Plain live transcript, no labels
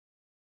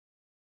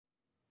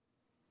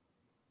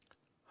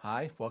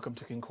Hi, welcome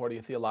to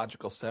Concordia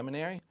Theological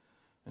Seminary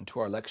and to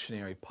our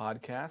Lectionary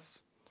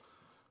podcasts.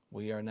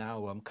 We are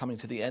now coming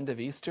to the end of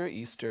Easter,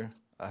 Easter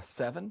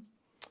 7.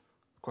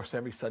 Of course,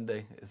 every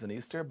Sunday is an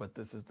Easter, but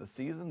this is the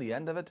season, the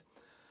end of it.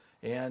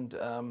 And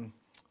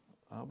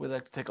we'd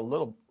like to take a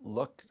little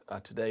look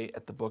today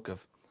at the book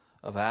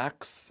of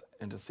Acts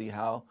and to see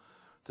how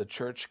the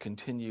church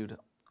continued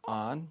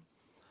on.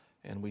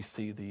 And we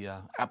see the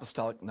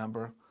apostolic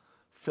number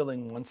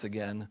filling once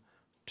again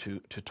to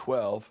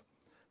 12,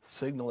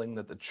 signaling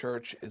that the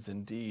church is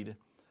indeed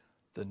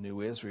the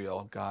new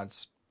Israel,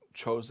 God's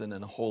chosen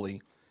and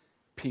holy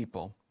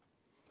people.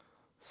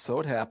 So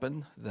it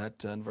happened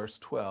that in verse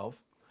 12,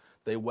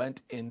 they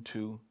went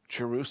into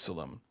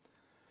Jerusalem.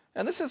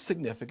 And this is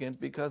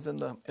significant because in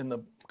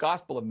the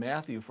Gospel of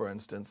Matthew, for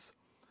instance,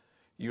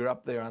 you're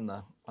up there on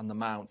the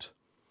mount,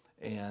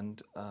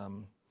 and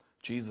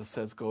Jesus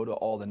says, "Go to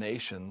all the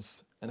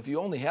nations." And if you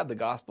only had the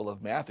Gospel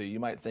of Matthew, you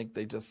might think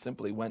they just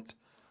simply went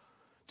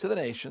to the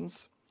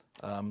nations.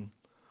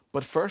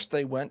 But first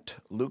they went,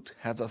 Luke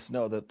has us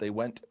know that they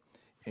went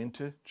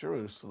into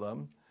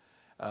Jerusalem,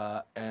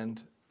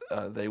 and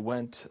they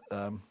went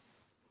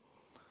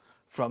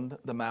from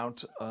the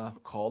mount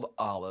called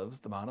Olives,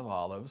 the Mount of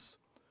Olives,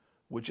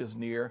 which is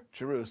near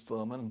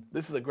Jerusalem. And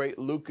this is a great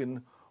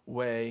Lucan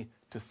way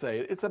to say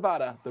it. It's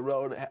about the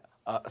road,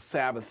 a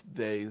Sabbath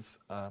day's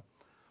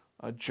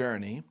a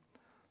journey.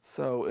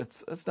 So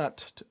it's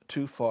not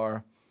too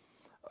far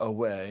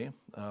away.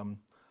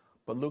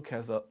 But Luke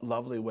has a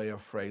lovely way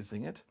of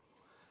phrasing it.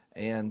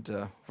 And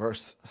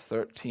verse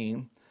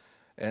 13,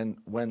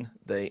 and when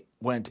they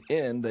went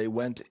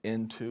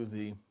into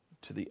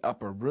the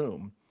upper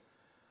room,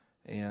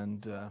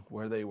 and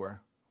where they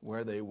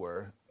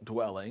were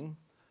dwelling.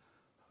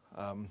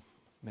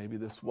 Maybe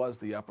this was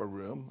the upper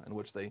room in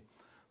which they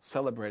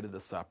celebrated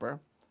the supper.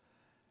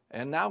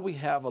 And now we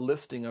have a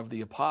listing of the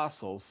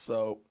apostles.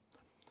 So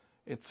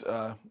it's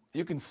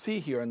you can see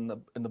here in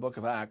the book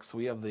of Acts,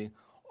 we have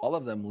all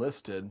of them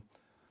listed.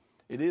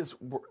 It is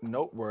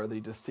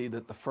noteworthy to see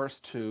that the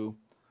first two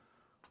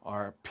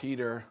are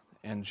Peter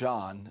and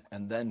John,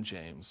 and then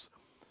James.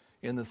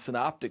 In the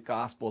Synoptic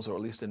Gospels, or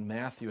at least in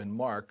Matthew and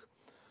Mark,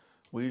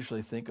 we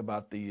usually think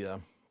about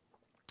the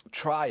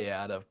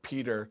triad of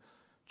Peter,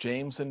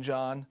 James, and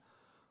John.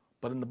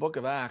 But in the book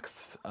of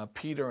Acts,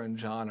 Peter and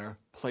John are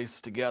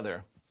placed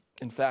together.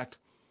 In fact,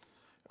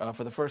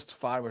 for the first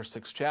 5 or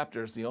 6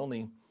 chapters, the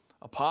only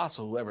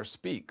apostle who ever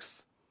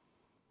speaks,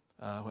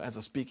 who has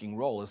a speaking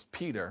role, is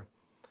Peter.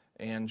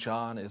 And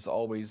John is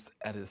always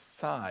at his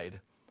side.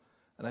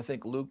 And I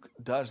think Luke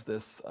does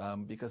this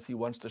because he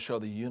wants to show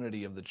the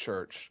unity of the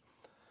church,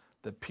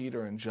 that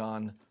Peter and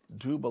John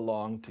do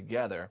belong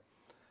together.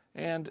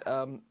 And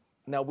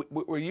now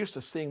we're used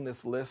to seeing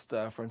this list,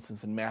 for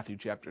instance, in Matthew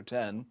chapter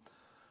 10,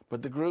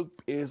 but the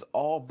group is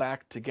all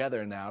back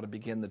together now to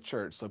begin the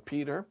church. So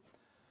Peter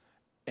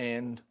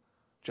and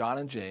John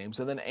and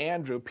James, and then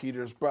Andrew,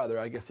 Peter's brother,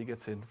 I guess he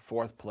gets in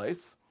 4th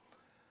place,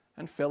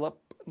 and Philip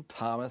and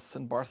Thomas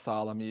and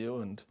Bartholomew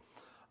and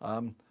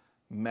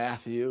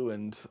Matthew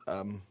and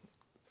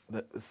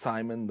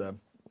Simon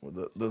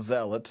the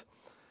Zealot,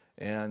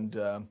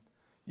 and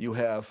you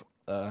have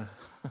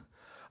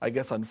I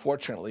guess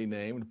unfortunately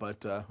named,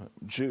 but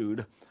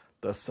Jude,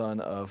 the son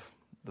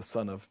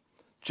of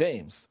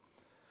James,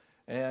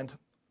 and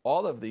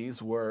all of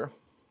these were,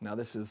 now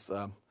this is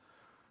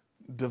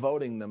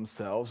devoting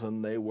themselves,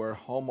 and they were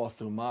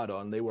homothumado,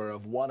 and they were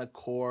of one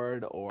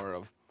accord or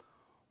of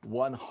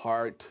one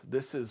heart.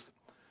 This is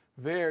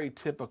very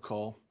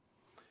typical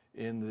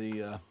in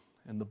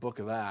the book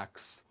of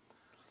Acts.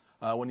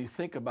 When you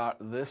think about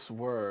this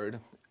word,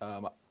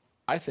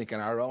 I think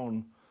in our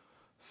own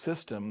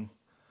system,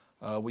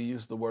 we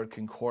use the word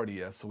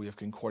Concordia. So we have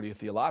Concordia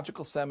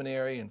Theological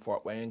Seminary in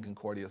Fort Wayne,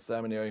 Concordia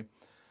Seminary,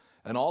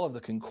 and all of the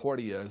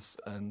Concordias.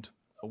 And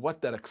what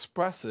that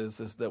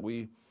expresses is that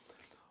we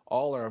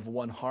all are of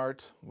one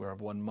heart, we're of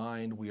one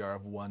mind, we are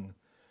of one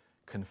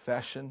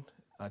confession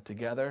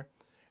together.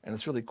 And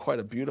it's really quite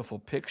a beautiful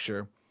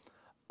picture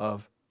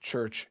of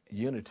church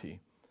unity.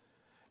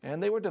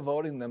 And they were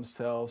devoting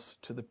themselves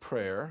to the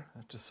prayer.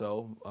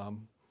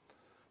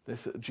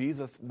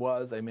 Jesus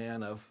was a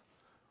man of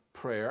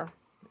prayer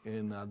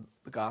in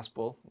the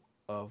Gospel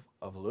of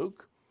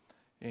Luke,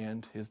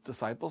 and his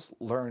disciples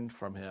learned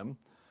from him.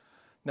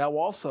 Now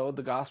also,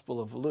 the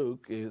Gospel of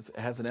Luke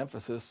has an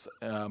emphasis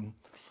in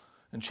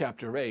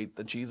chapter 8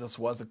 that Jesus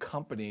was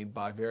accompanied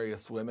by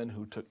various women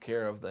who took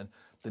care of the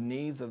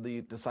needs of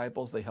the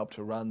disciples. They helped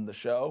to run the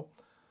show.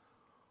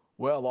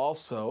 Well,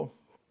 also,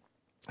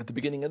 at the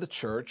beginning of the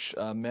church,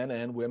 men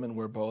and women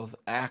were both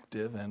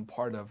active and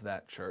part of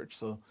that church.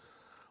 So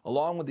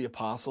along with the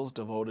apostles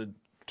devoted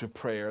to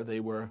prayer, they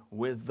were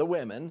with the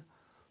women.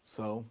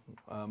 So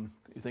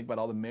you think about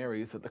all the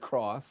Marys at the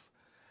cross.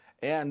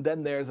 And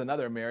then there's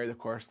another Mary, of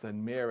course,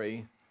 than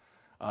Mary,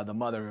 the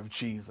mother of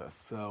Jesus.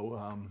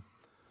 So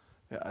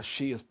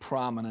she is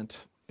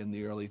prominent in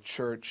the early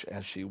church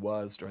as she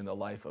was during the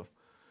life of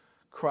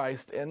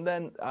Christ. And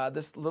then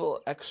this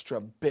little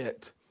extra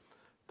bit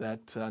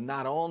that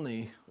not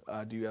only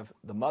do you have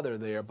the mother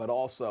there, but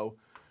also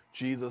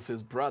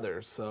Jesus'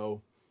 brothers.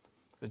 So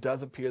it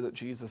does appear that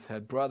Jesus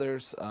had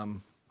brothers,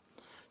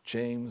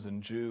 James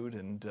and Jude,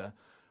 and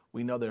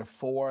we know there are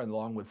 4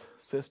 along with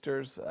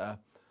sisters,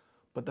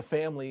 but the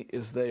family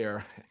is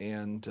there.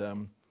 And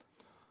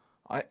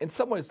in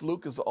some ways,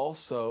 Luke is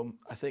also,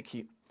 I think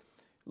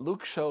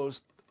Luke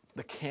shows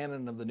the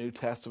canon of the New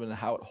Testament and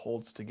how it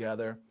holds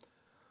together.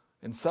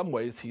 In some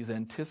ways, he's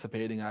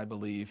anticipating, I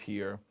believe,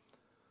 here,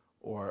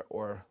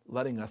 or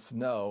letting us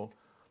know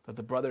that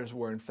the brothers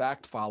were in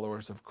fact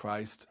followers of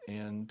Christ.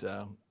 And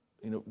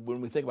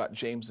when we think about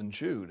James and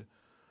Jude,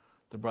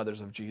 the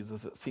brothers of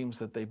Jesus, it seems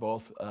that they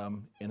both,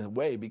 in a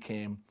way,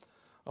 became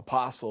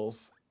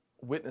apostles,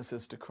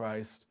 witnesses to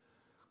Christ,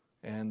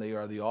 and they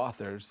are the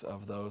authors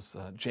of those,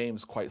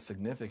 James, quite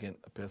significant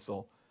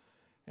epistle,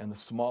 and the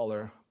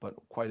smaller but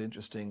quite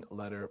interesting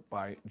letter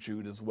by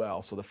Jude as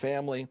well. So the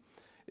family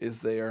is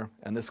there,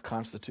 and this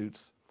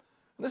constitutes,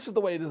 and this is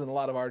the way it is in a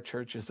lot of our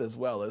churches as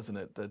well, isn't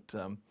it? That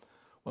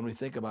when we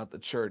think about the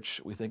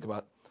church, we think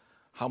about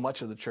how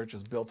much of the church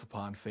is built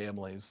upon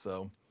families.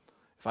 So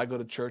if I go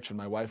to church and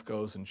my wife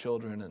goes and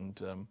children,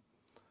 and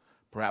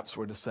perhaps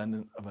we're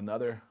descendant of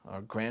another,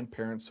 our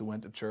grandparents who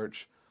went to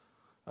church,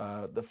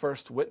 the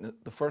first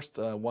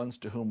ones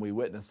to whom we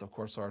witness, of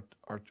course, are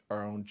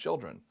our own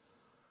children.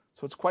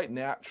 So it's quite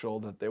natural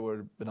that there would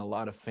have been a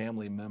lot of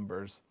family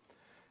members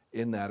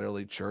in that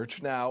early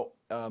church. Now,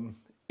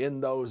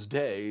 in those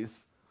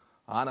days,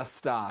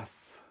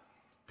 Anastas,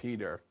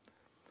 Peter,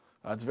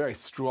 it's a very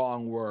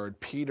strong word.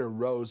 Peter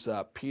rose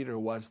up. Peter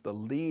was the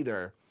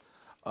leader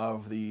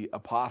of the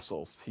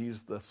apostles.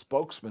 He's the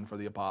spokesman for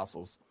the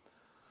apostles.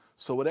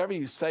 So whatever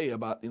you say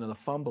about the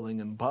fumbling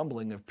and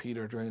bumbling of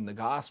Peter during the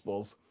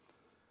Gospels,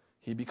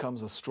 he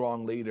becomes a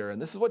strong leader.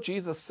 And this is what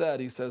Jesus said.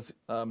 He says,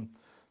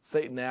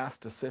 Satan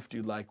asked to sift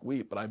you like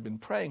wheat, but I've been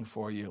praying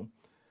for you.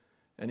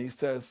 And he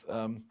says,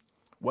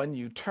 when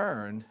you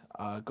turn,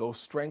 go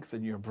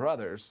strengthen your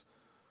brothers.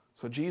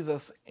 So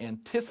Jesus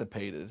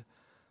anticipated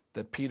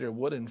that Peter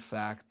would in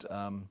fact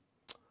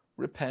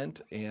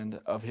repent and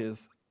of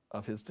his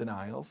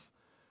denials,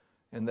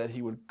 and that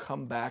he would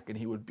come back and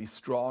he would be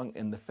strong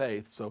in the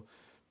faith. So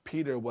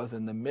Peter was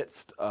in the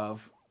midst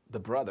of the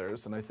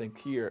brothers, and I think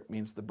here it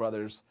means the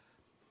brothers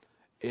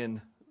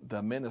in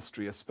the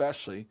ministry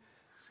especially.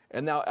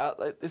 And now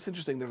it's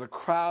interesting, there's a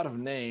crowd of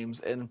names,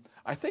 and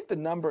I think the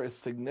number is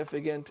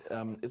significant.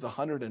 It's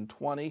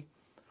 120.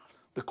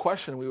 The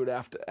question we would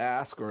have to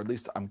ask, or at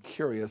least I'm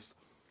curious,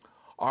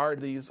 are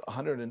these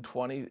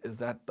 120, is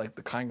that like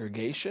the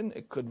congregation?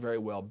 It could very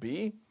well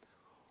be.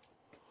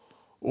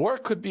 Or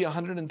it could be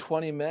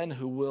 120 men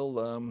who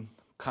will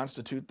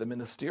constitute the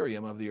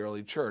ministerium of the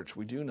early church.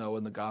 We do know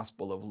in the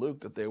Gospel of Luke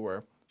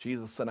that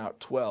Jesus sent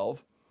out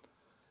 12,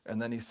 and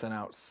then he sent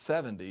out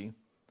 70,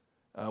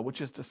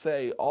 which is to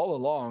say, all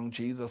along,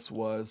 Jesus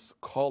was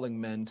calling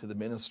men to the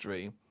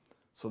ministry.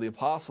 So the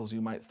apostles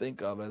you might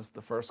think of as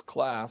the first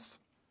class,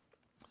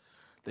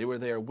 they were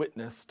there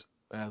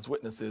as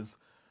witnesses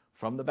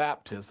from the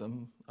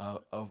baptism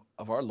of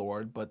our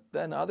Lord, but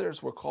then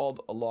others were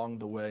called along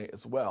the way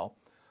as well.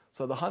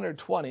 So the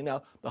 120, now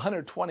the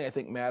 120 I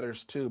think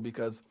matters too,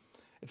 because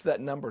it's that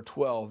number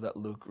 12 that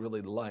Luke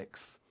really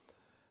likes.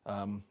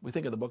 We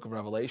think of the book of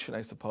Revelation,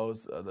 I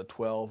suppose, the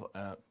 12,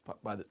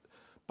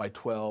 by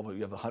 12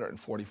 you have the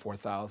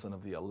 144,000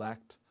 of the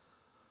elect.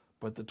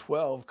 But the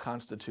 12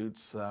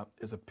 constitutes,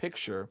 is a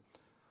picture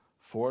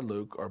for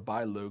Luke, or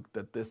by Luke,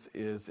 that this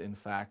is in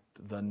fact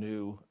the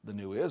new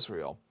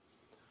Israel.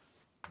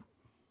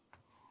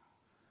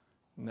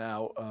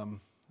 Now,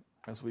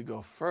 as we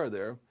go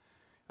further,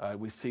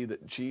 we see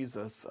that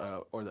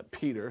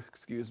Peter,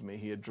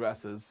 he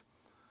addresses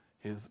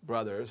his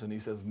brothers, and he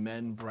says,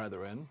 men,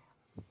 brethren.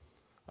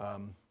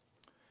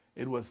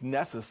 It was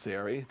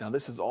necessary. Now,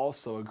 this is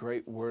also a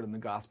great word in the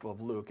Gospel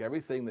of Luke.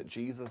 Everything that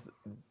Jesus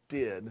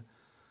did,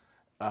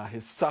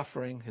 his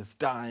suffering, his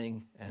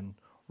dying, and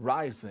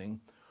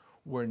rising,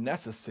 were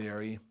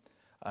necessary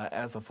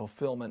as a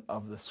fulfillment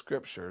of the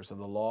Scriptures, of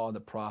the law and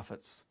the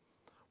prophets.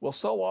 Well,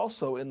 so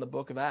also in the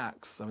book of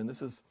Acts. I mean,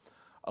 this is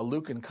a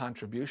Lucan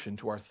contribution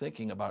to our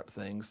thinking about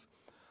things.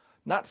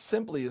 Not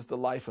simply is the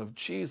life of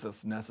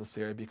Jesus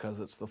necessary because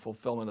it's the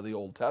fulfillment of the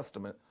Old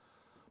Testament,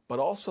 but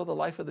also the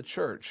life of the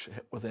church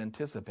was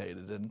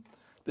anticipated. And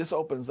this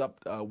opens up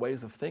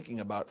ways of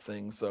thinking about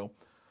things. So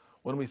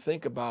when we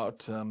think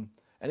about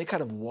any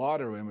kind of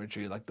water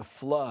imagery like the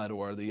flood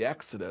or the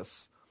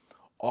Exodus,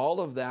 all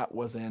of that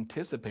was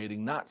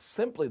anticipating not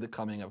simply the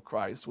coming of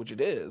Christ, which it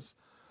is,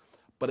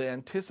 but it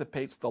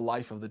anticipates the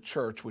life of the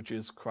church, which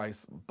is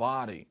Christ's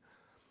body.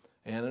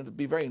 And it'd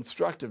be very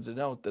instructive to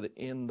note that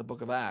in the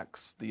book of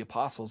Acts, the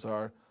apostles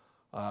are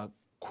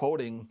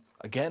quoting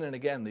again and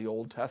again the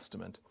Old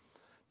Testament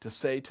to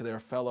say to their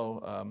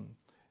fellow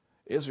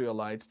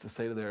Israelites, to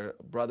say to their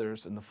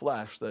brothers in the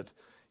flesh that,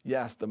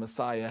 yes, the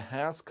Messiah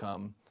has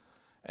come,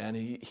 and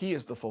he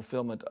is the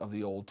fulfillment of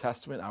the Old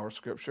Testament, our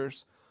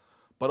scriptures.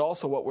 But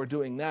also what we're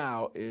doing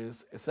now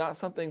is, it was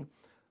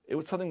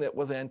something that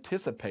was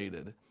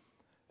anticipated.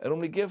 And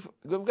we've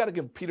got to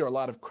give Peter a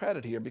lot of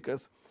credit here,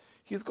 because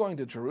he's going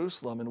to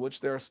Jerusalem, in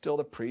which there are still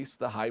the priests,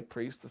 the high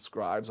priests, the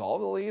scribes, all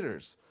the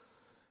leaders.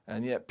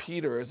 And yet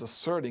Peter is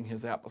asserting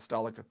his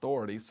apostolic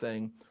authority,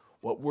 saying,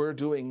 what we're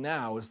doing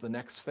now is the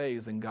next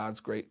phase in God's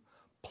great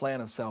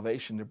plan of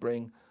salvation to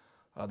bring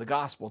the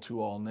gospel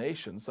to all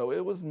nations. So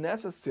it was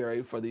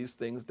necessary for these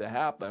things to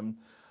happen,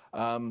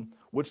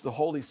 which the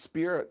Holy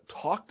Spirit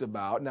talked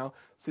about. Now,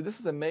 see, this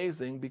is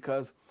amazing,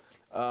 because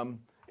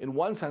in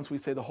one sense we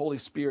say the Holy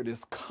Spirit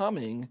is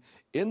coming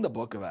in the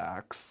book of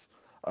Acts,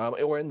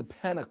 or in the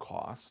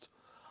Pentecost,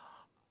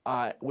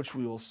 which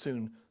we will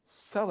soon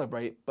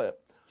celebrate.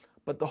 But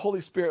the Holy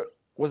Spirit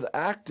was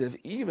active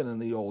even in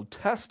the Old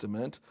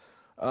Testament,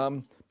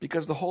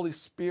 because the Holy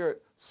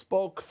Spirit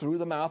spoke through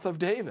the mouth of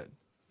David.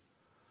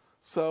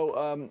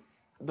 So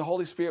the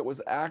Holy Spirit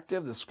was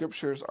active. The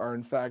Scriptures are,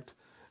 in fact,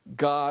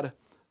 God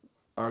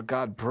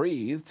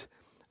breathed,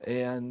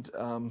 and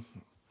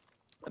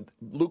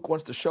Luke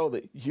wants to show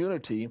the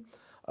unity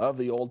of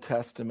the Old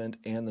Testament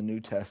and the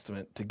New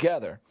Testament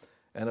together,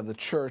 and of the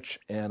church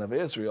and of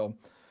Israel,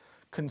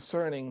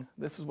 concerning,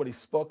 this is what he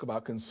spoke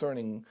about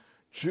concerning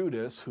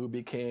Judas, who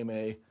became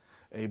a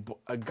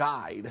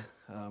guide,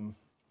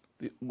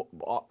 the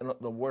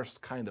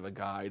worst kind of a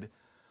guide,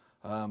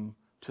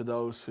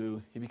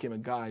 he became a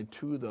guide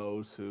to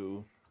those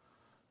who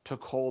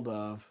took hold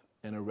of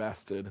and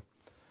arrested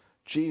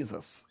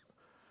Jesus.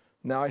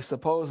 Now, I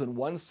suppose in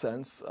one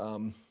sense,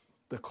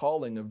 the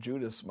calling of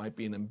Judas might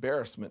be an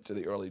embarrassment to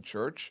the early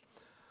church.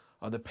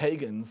 The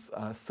pagans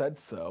said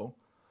so,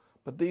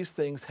 but these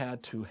things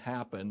had to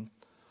happen,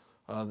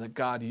 that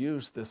God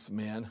used this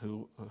man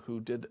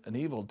who did an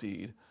evil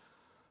deed,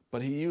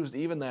 but he used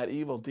even that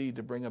evil deed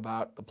to bring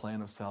about the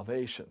plan of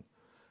salvation.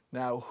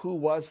 Now, who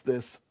was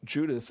this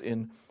Judas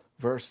in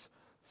verse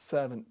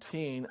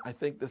 17? I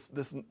think this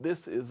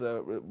is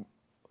a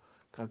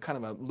kind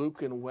of a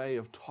Lucan way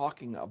of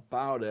talking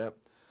about it.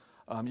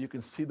 You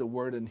can see the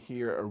word in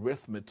here,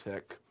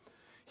 arithmetic.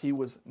 He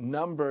was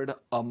numbered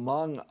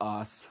among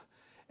us,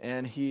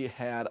 and he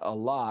had a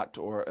lot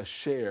or a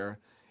share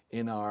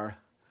in our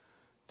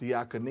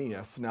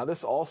diakonias. Now,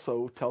 this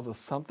also tells us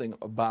something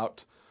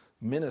about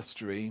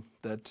ministry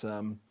that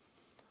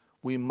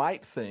we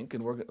might think,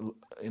 and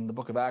in the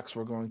book of Acts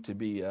we're going to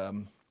be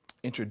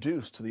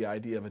introduced to the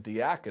idea of a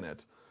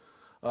diaconate.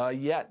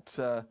 Yet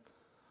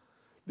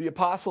the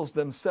apostles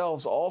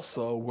themselves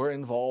also were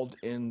involved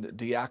in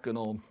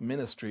diaconal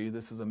ministry.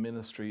 This is a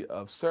ministry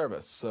of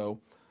service. So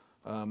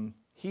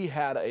he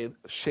had a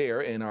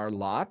share in our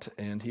lot,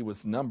 and he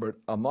was numbered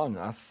among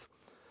us.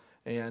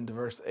 And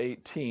verse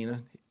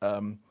 18,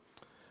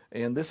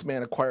 and this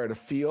man acquired a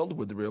field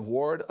with the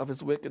reward of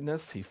his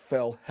wickedness. He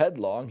fell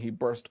headlong. He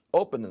burst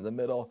open in the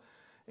middle,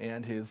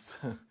 and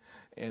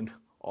and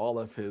all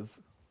of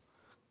his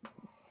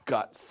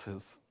guts,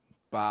 his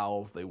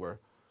bowels, they were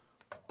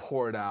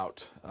poured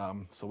out.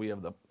 So we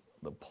have the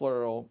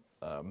plural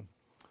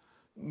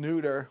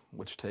neuter,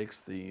 which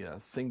takes the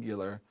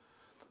singular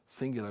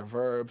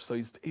verb. So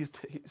he's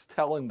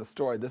telling the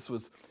story. This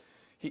was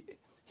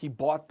he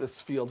bought this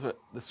field.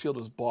 This field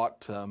was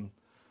bought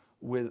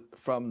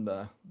from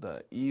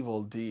the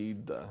evil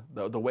deed,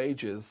 the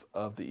wages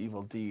of the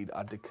evil deed,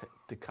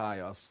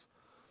 adikaios.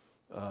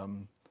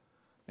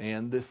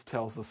 And this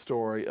tells the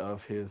story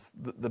of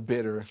the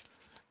bitter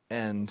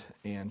end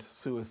and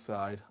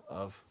suicide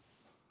of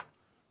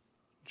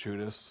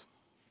Judas.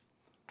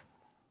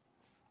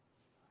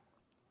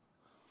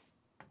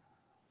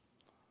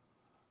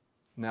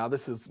 Now,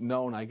 this is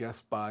known, I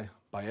guess, by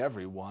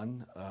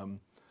everyone.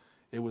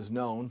 It was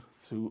known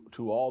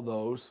to all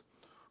those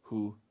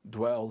who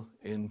dwell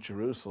in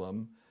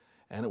Jerusalem,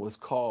 and it was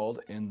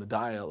called in the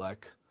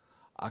dialect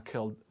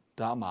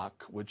Akeldamak,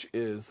 which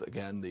is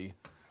again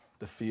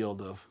the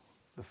field of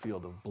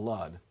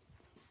blood.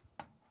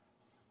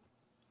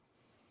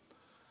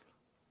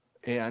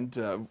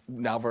 And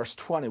now, verse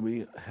 20,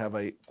 we have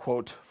a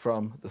quote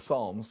from the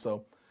Psalms.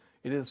 So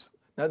it is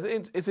now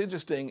it's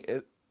interesting.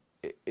 It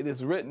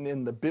is written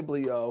in the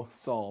Biblio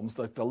Psalms,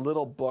 like the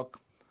little book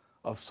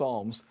of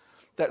Psalms.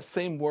 That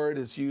same word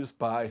is used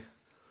by,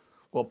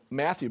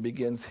 Matthew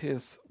begins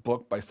his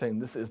book by saying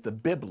this is the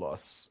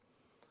Biblos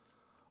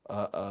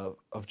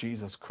of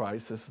Jesus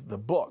Christ. This is the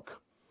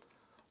book.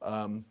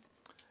 In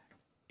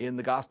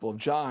the Gospel of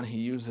John, he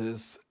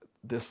uses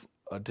this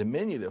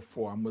diminutive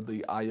form with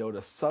the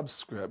iota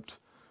subscript.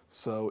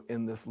 So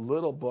in this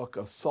little book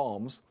of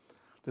Psalms,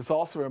 this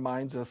also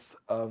reminds us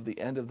of the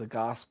end of the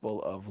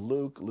Gospel of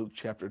Luke, Luke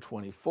chapter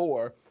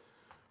 24,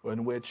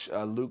 in which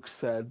Luke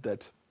said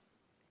that,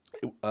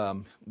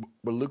 where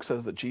Luke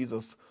says that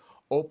Jesus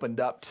opened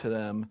up to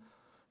them,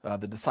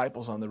 the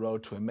disciples on the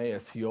road to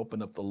Emmaus. He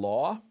opened up the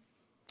law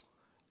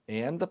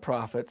and the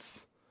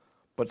prophets,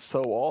 but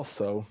so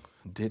also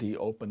did he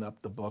open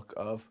up the book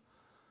of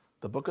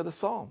the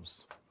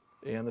Psalms.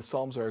 And the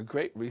Psalms are a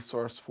great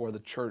resource for the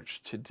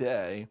church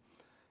today.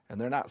 And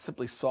they're not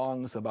simply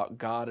songs about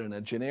God in a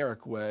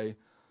generic way,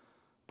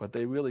 but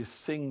they really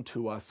sing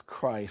to us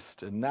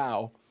Christ. And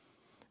now,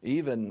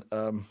 even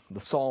the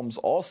Psalms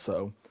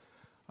also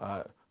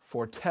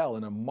foretell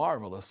in a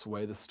marvelous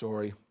way the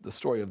story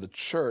of the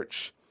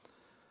church.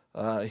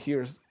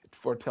 Here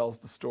foretells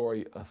the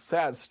story, a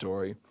sad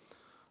story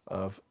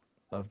of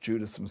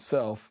Judas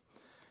himself,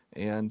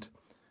 and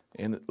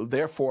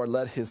therefore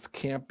let his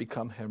camp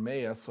become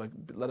Hermaeus, like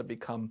let it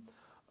become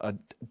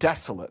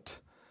desolate,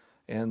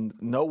 and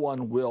no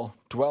one will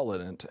dwell in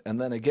it. And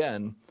then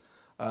again,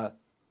 now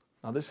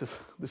this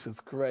is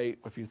great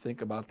if you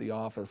think about the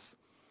office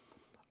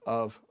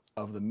of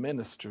the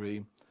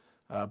ministry,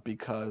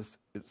 because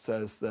it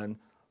says then,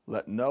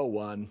 let no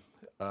one,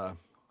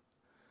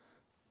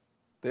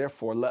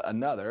 therefore let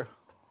another,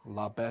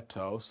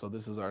 labeto, so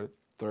this is our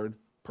third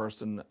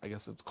person, I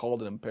guess it's called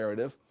an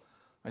imperative.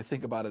 I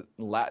think about it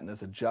in Latin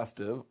as a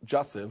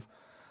jussive.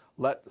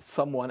 Let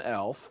someone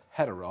else,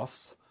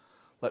 heteros,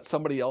 let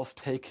somebody else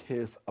take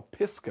his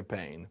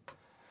episcopane.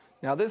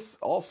 Now this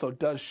also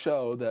does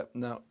show that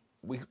now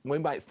we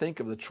might think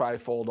of the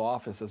trifold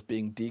office as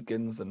being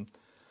deacons and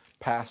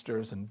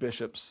pastors and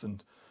bishops,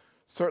 and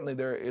certainly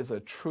there is a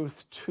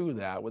truth to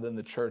that within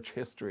the church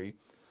history.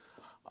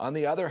 On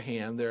the other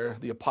hand,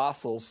 the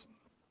apostles,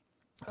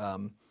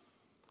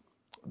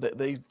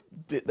 they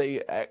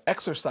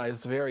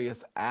exercised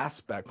various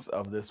aspects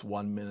of this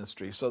one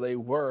ministry. So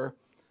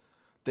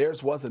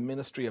theirs was a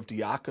ministry of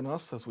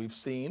diakonos, as we've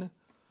seen,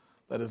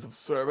 that is of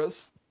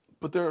service,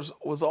 but theirs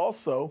was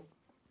also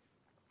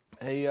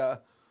a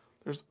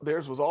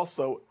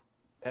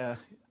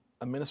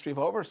ministry of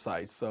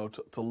oversight. So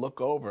to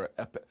look over,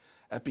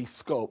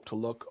 episcope, to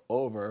look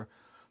over,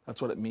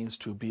 that's what it means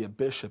to be a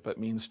bishop. It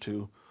means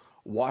to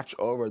watch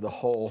over the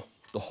whole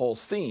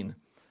scene.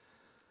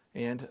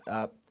 And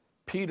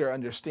Peter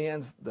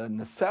understands the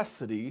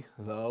necessity,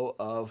 though,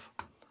 of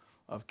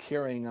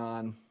carrying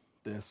on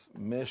this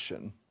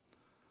mission.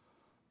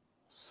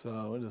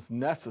 So it is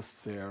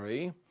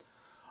necessary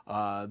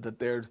that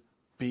there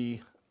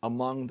be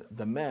among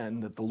the men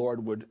that the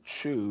Lord would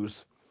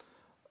choose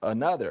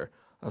another.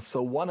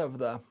 So one of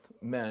the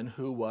men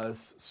who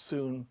was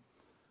soon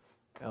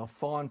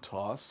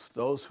Elfontos,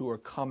 those who are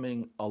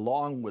coming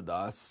along with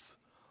us,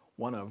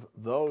 one of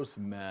those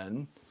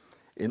men,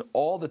 in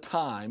all the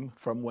time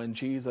from when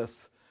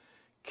Jesus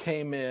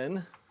came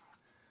in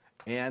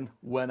and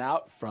went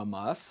out from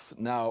us.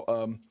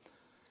 Now,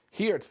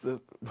 here it's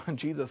when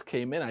Jesus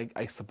came in,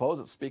 I suppose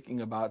it's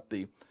speaking about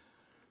the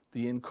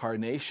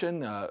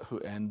incarnation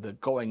and the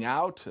going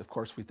out. Of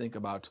course, we think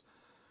about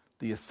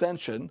the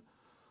ascension.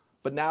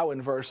 But now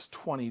in verse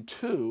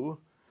 22,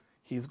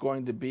 he's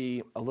going to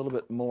be a little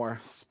bit more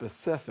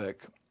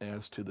specific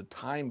as to the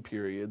time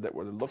period that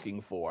we're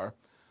looking for.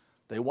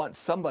 They want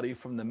somebody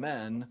from the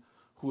men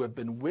who have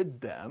been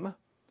with them.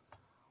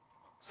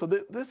 So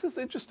this is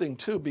interesting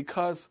too,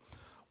 because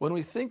when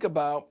we think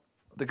about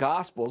the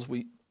Gospels,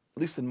 at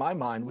least in my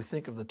mind, we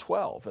think of the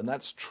 12, and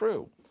that's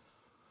true.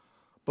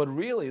 But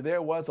really,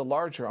 there was a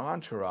larger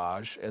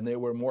entourage, and there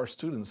were more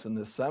students in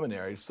this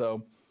seminary.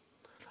 So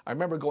I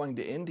remember going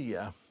to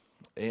India,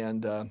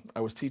 and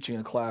I was teaching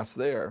a class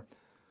there.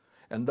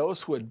 And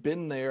those who had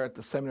been there at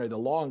the seminary the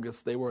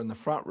longest, they were in the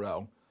front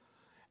row.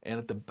 And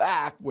at the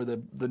back were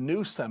the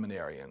new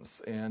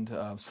seminarians.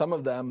 And some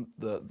of them,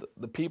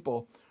 the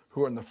people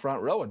who were in the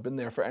front row, had been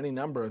there for any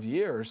number of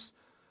years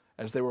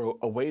as they were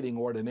awaiting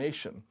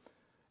ordination.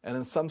 And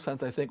in some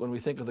sense, I think when we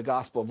think of the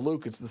Gospel of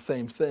Luke, it's the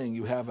same thing.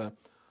 You have an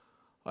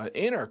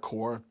inner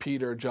core,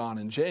 Peter, John,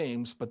 and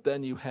James, but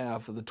then you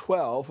have the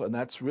 12, and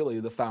that's really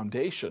the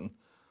foundation.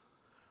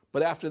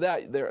 But after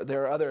that,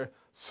 there are other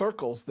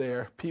circles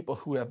there, people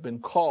who have been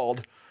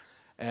called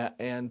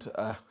and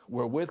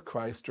were with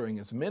Christ during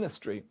his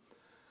ministry.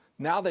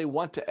 Now they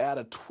want to add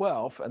a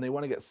 12th, and they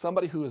want to get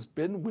somebody who has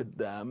been with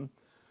them,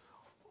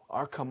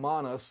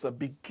 archemanos,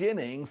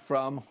 beginning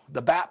from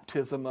the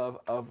baptism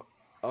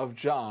of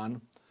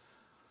John.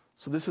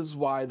 So this is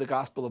why the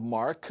Gospel of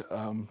Mark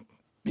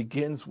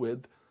begins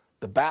with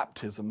the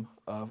baptism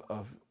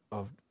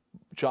of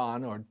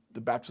John, or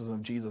the baptism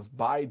of Jesus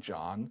by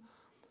John,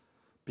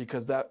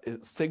 because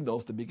it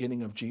signals the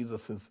beginning of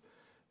Jesus'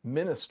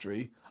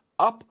 ministry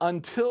up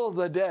until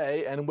the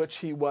day in which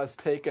he was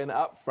taken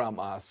up from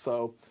us.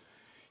 So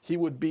he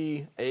would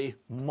be a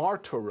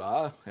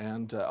martyra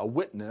and a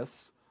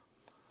witness,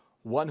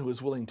 one who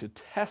is willing to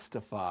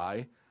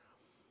testify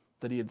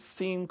that he had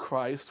seen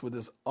Christ with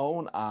his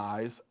own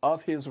eyes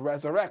of his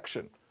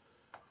resurrection.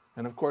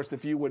 And of course,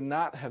 if you would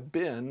not have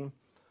been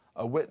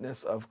a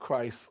witness of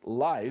Christ's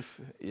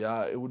life,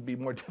 it would be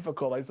more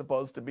difficult, I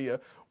suppose, to be a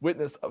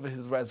witness of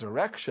his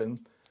resurrection,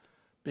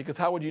 because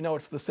how would you know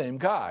it's the same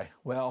guy?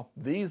 Well,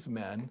 these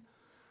men,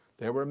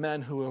 there were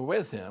men who were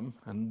with him,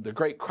 and the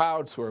great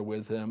crowds who were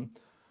with him,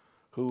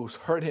 who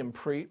heard him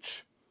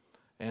preach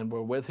and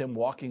were with him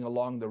walking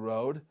along the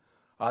road.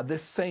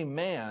 This same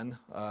man,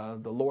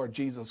 the Lord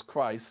Jesus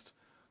Christ,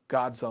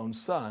 God's own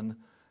Son,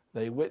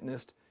 they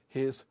witnessed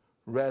his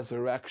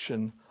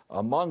resurrection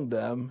among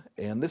them,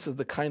 and this is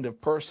the kind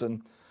of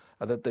person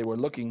that they were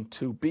looking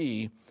to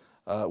be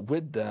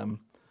with them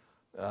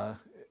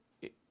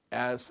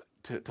as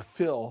to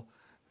fill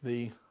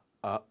the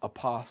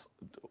apostle,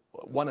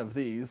 one of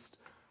these,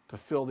 to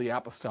fill the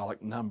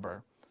apostolic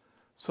number.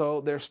 So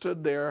they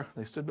stood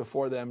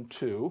before them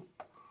two,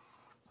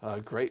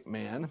 a great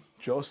man,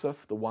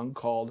 Joseph, the one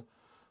called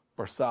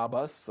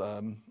Barsabbas.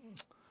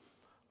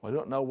 I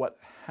don't know what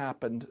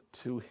happened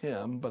to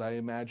him, but I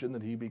imagine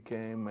that he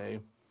became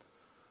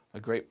a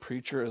great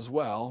preacher as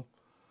well.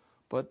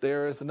 But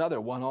there is another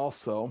one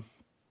also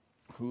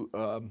who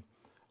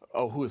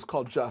is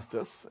called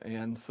Justus,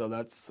 and so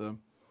that's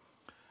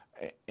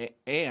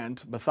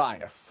and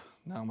Matthias.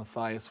 Now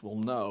Matthias, we'll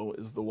know,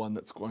 is the one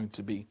that's going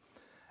to be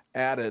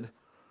added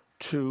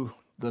to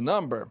the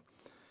number.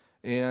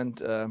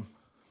 And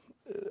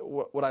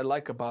what I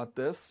like about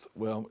this,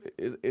 well,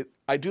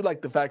 I do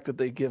like the fact that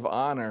they give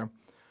honor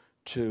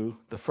to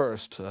the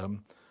first,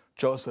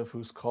 Joseph,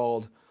 who's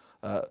called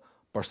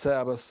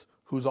Barsabbas,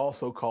 who's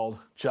also called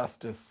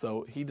Justus.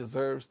 So he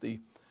deserves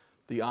the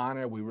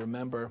honor. We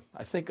remember,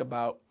 I think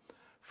about,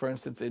 for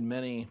instance, in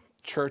many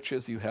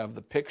churches, you have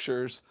the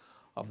pictures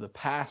of the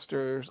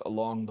pastors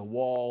along the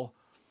wall,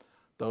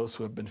 those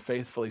who have been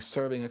faithfully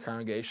serving a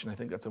congregation. I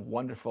think that's a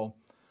wonderful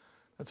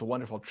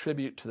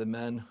tribute to the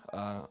men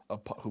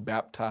who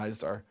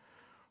baptized our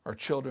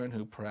children,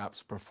 who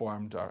perhaps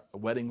performed our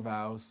wedding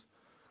vows,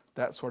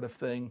 that sort of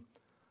thing.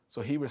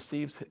 So he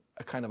receives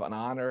a kind of an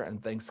honor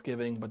and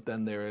thanksgiving, but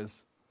then there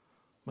is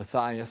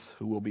Matthias,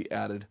 who will be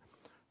added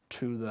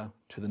to the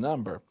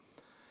number.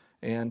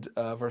 And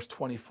verse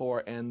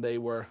 24, and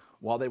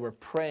while they were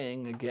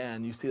praying,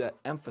 again, you see that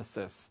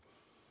emphasis.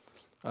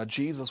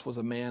 Jesus was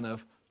a man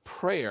of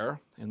prayer,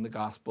 in the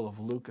Gospel of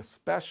Luke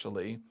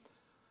especially,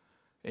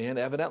 and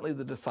evidently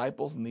the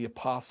disciples and the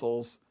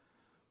apostles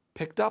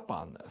picked up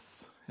on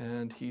this.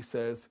 And he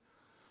says,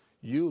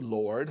 you,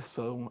 Lord,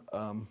 so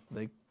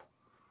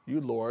you,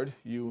 Lord,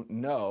 you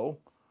know,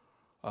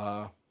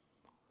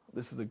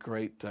 this is a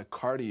great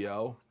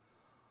cardio,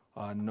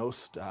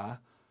 nosta,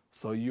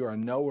 so you are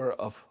knower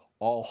of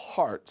all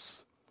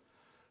hearts.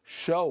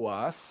 Show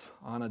us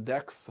on a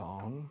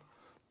dexon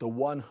the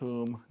one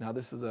whom, now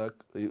this is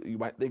you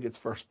might think it's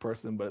first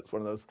person, but it's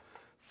one of those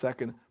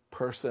second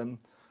person.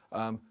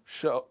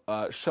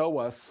 Show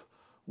us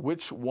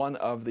which one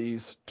of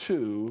these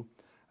two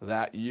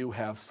that you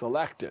have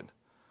selected.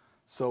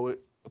 So,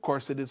 of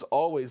course, it is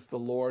always the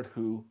Lord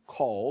who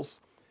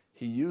calls.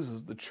 He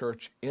uses the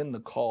church in the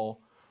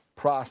call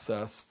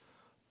process,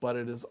 but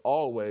it is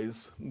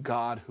always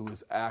God who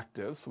is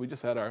active. So we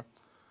just had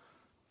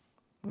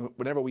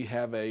whenever we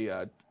have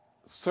a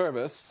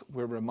service,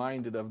 we're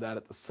reminded of that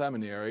at the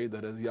seminary,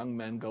 that as young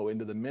men go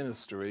into the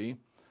ministry,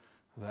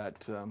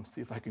 that,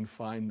 see if I can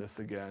find this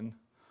again.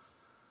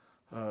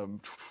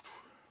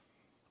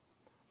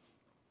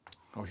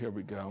 Here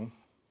we go.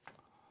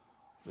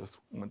 Just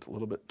went a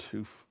little bit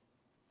too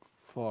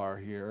far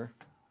here.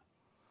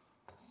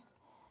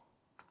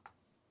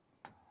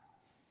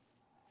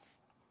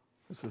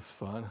 This is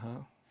fun,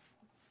 huh?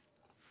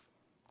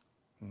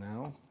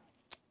 No?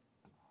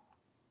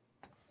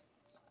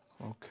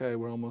 Okay,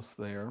 we're almost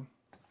there.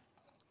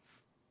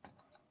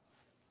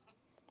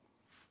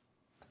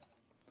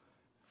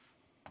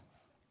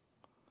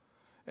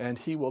 And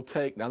he will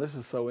take, now this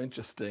is so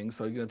interesting,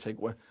 so you're going to take,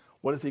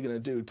 what is he going to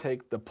do?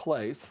 Take the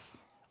place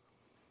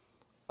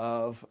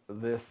of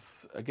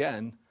this,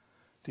 again,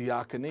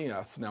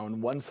 diakonias. Now, in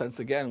one sense,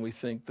 again, we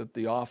think that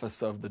the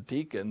office of the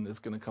deacon is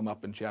going to come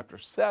up in chapter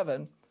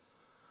 7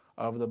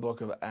 of the book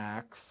of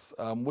Acts,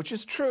 which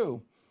is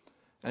true.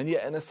 And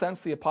yet, in a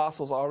sense, the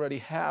apostles already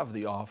have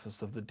the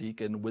office of the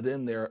deacon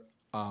within their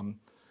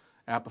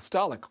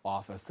apostolic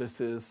office.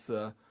 This is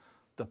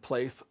the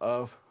place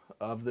of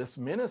this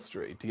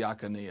ministry,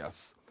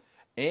 diakonias,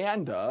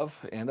 and of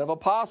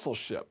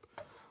apostleship.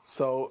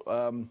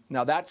 So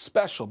now that's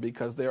special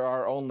because there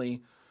are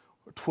only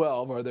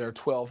 12, or there are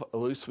 12, at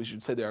least we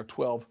should say there are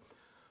 12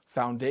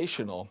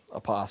 foundational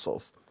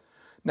apostles.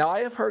 Now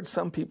I have heard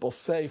some people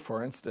say,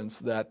 for instance,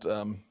 that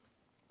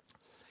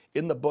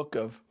in the book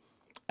of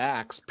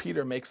Acts,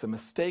 Peter makes a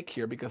mistake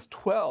here because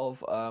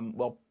 12,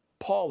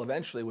 Paul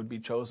eventually would be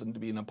chosen to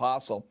be an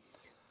apostle.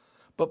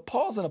 But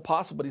Paul's an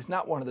apostle, but he's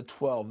not one of the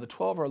 12. The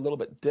 12 are a little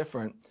bit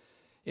different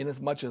in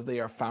as much as they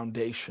are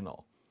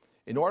foundational.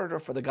 In order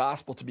for the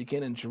gospel to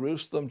begin in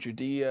Jerusalem,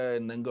 Judea,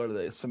 and then go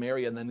to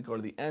Samaria, and then go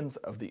to the ends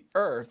of the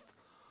earth,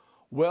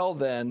 well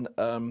then,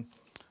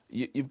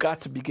 you've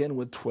got to begin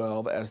with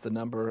 12 as the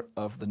number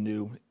of the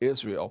new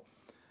Israel.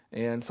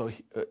 And so,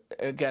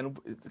 again,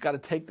 it's got to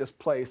take this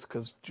place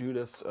because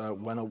Judas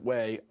went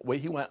away.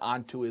 He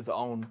went to his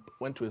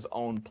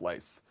own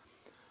place,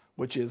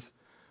 which is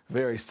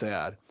very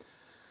sad.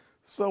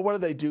 So what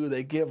do?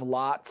 They give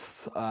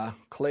lots,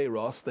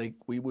 kleros.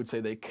 We would say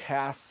they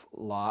cast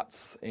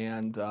lots,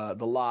 and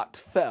the lot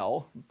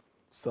fell.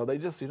 So they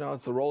just,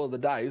 it's a roll of the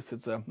dice.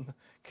 It's a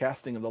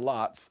casting of the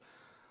lots.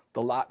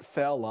 The lot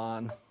fell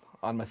on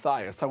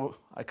Matthias.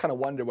 I kind of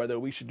wonder whether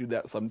we should do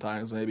that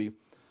sometimes, maybe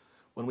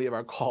when we have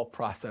our call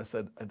process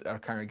at our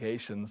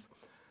congregations.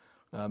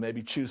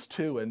 Maybe choose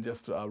two and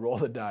just roll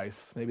the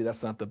dice. Maybe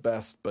that's not the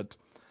best, but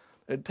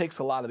it takes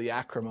a lot of the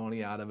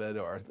acrimony out of it,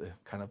 or the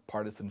kind of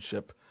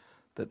partisanship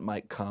that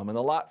might come. And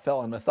the lot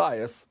fell on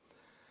Matthias,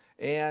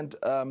 And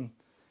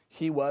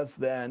he was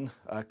then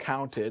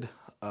counted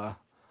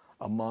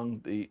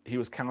he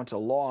was counted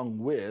along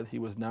with, he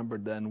was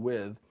numbered then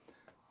with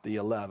the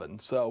 11.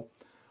 So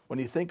when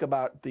you think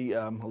about the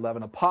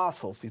 11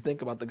 apostles, you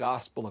think about the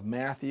Gospel of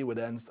Matthew. It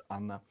ends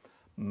on the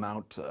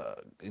Mount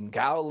in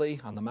Galilee,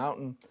 on the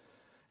mountain,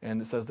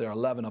 and it says there are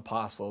 11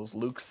 apostles.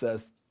 Luke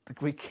says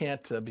we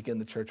can't begin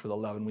the church with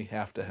 11. We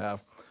have to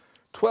have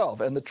 12.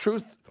 And the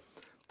truth,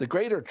 the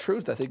greater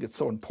truth, I think it's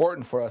so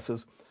important for us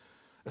is,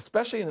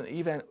 especially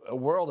in a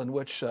world in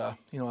which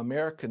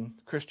American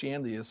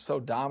Christianity is so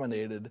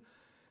dominated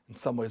in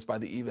some ways by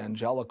the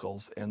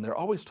evangelicals, and they're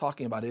always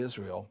talking about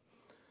Israel.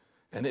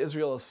 And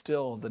Israel is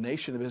still, the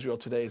nation of Israel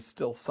today is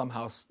still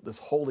somehow this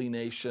holy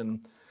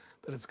nation,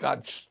 that it's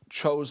God's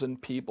chosen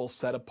people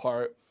set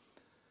apart.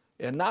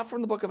 And not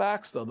from the book of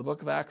Acts, though. The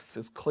book of Acts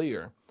is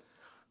clear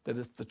that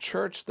it's the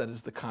church that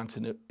is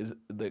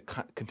the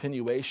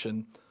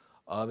continuation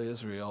of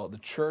Israel. The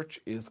church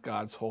is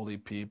God's holy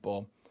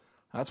people.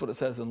 That's what it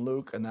says in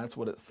Luke, and that's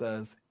what it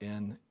says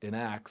in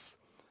Acts.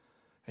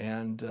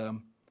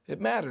 And it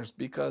matters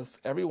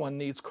because everyone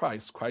needs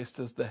Christ. Christ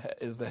is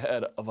the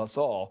head of us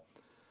all.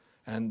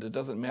 And it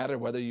doesn't matter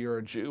whether you're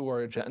a Jew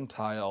or a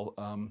Gentile.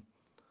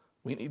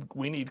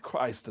 We need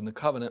Christ, and the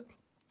covenant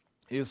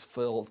is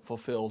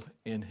fulfilled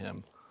in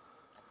him.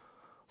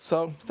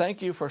 So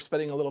thank you for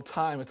spending a little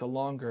time. It's a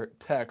longer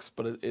text,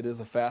 but it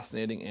is a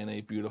fascinating and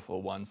a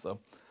beautiful one. So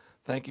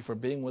thank you for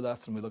being with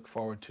us, and we look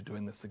forward to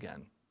doing this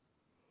again.